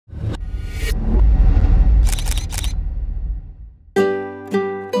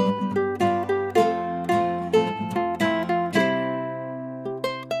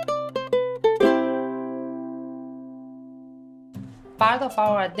part of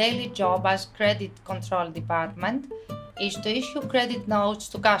our daily job as credit control department is to issue credit notes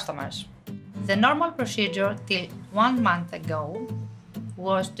to customers. The normal procedure till 1 month ago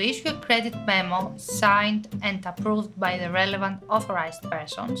was to issue a credit memo signed and approved by the relevant authorized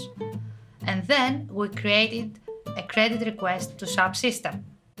persons, and then we created a credit request to subsystem.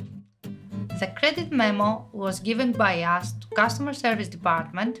 The credit memo was given by us to customer service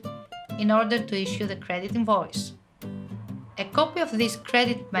department in order to issue the credit invoice. A copy of this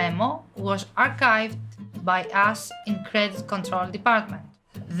credit memo was archived by us in credit control department.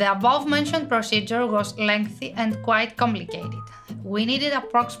 The above-mentioned procedure was lengthy and quite complicated. We needed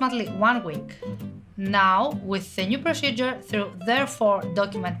approximately 1 week. Now, with the new procedure through Therefore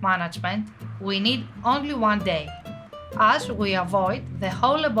document management, we need only 1 day, as we avoid the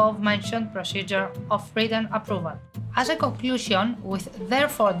whole above-mentioned procedure of written approval. As a conclusion, with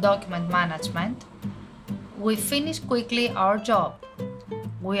Therefore document management, we finish quickly our job.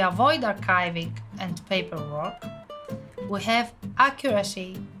 We avoid archiving and paperwork. We have accuracy,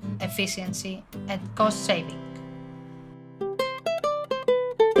 efficiency, and cost saving.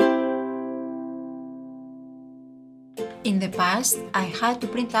 In the past, I had to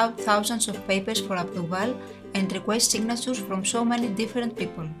print out thousands of papers for approval and request signatures from so many different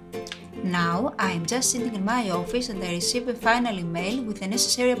people. Now, I am just sitting in my office and I receive a final email with the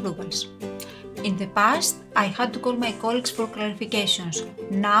necessary approvals. In the past, I had to call my colleagues for clarifications.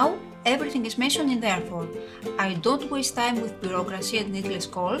 Now, everything is mentioned in Therefore. I don't waste time with bureaucracy and needless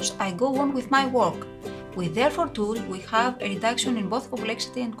calls, I go on with my work. With Therefore tool, we have a reduction in both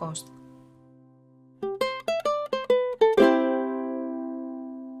complexity and cost.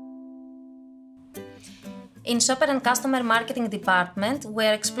 In Shopper and Customer Marketing Department, we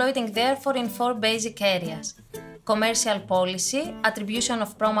are exploiting Therefore in 4 basic areas: commercial policy, attribution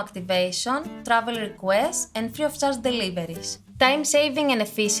of promo activation, travel requests, and free of charge deliveries. Time saving and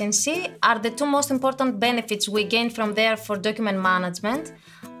efficiency are the 2 most important benefits we gain from Therefore document management,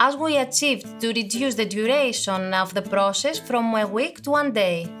 as we achieved to reduce the duration of the process from 1 week to 1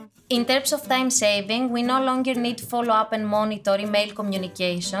 day. In terms of time saving, we no longer need follow-up and monitor email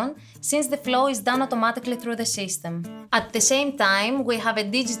communication, since the flow is done automatically through the system. At the same time, we have a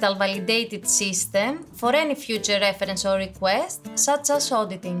digital validated system for any future reference or request, such as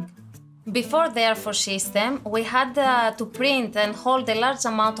auditing. Before the Therefore system, we had to print and hold a large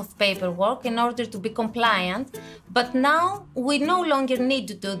amount of paperwork in order to be compliant, but now we no longer need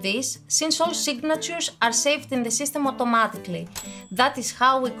to do this, since all signatures are saved in the system automatically. That is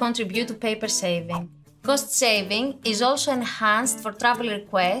how we contribute to paper saving. Cost saving is also enhanced for travel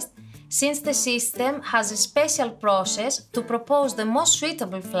requests, since the system has a special process to propose the most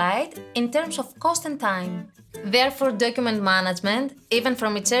suitable flight in terms of cost and time. Therefore, document management, even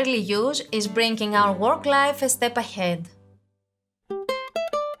from its early use, is bringing our work life a step ahead.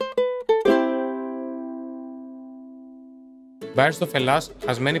 Beiersdorf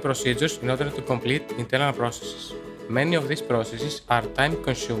has many procedures in order to complete internal processes. Many of these processes are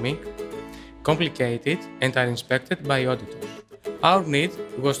time-consuming, complicated, and are inspected by auditors. Our need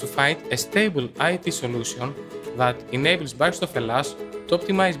was to find a stable IT solution that enables Beiersdorf to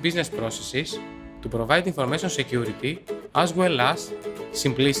optimize business processes, to provide information security, as well as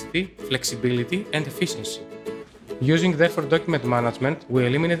simplicity, flexibility, and efficiency. Using Therefore document management, we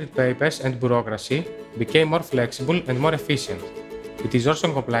eliminated papers and bureaucracy, became more flexible and more efficient. It is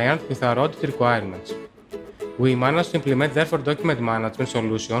also compliant with our audit requirements. We managed to implement Therefore document management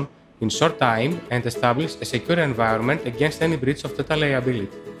solution in short time and establish a secure environment against any breach of data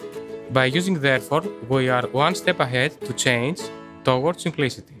liability. By using Therefore, we are 1 step ahead to change towards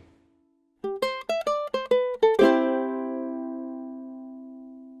simplicity.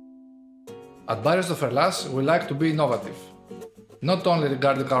 At Beiersdorf, we like to be innovative, not only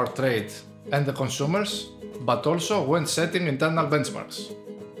regarding our trade and the consumers, but also when setting internal benchmarks.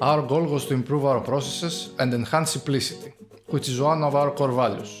 Our goal was to improve our processes and enhance simplicity, which is one of our core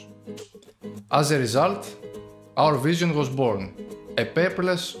values. As a result, our vision was born, a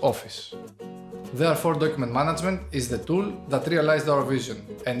paperless office. Therefore, document management is the tool that realized our vision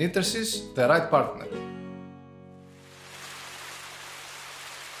and interests the right partner.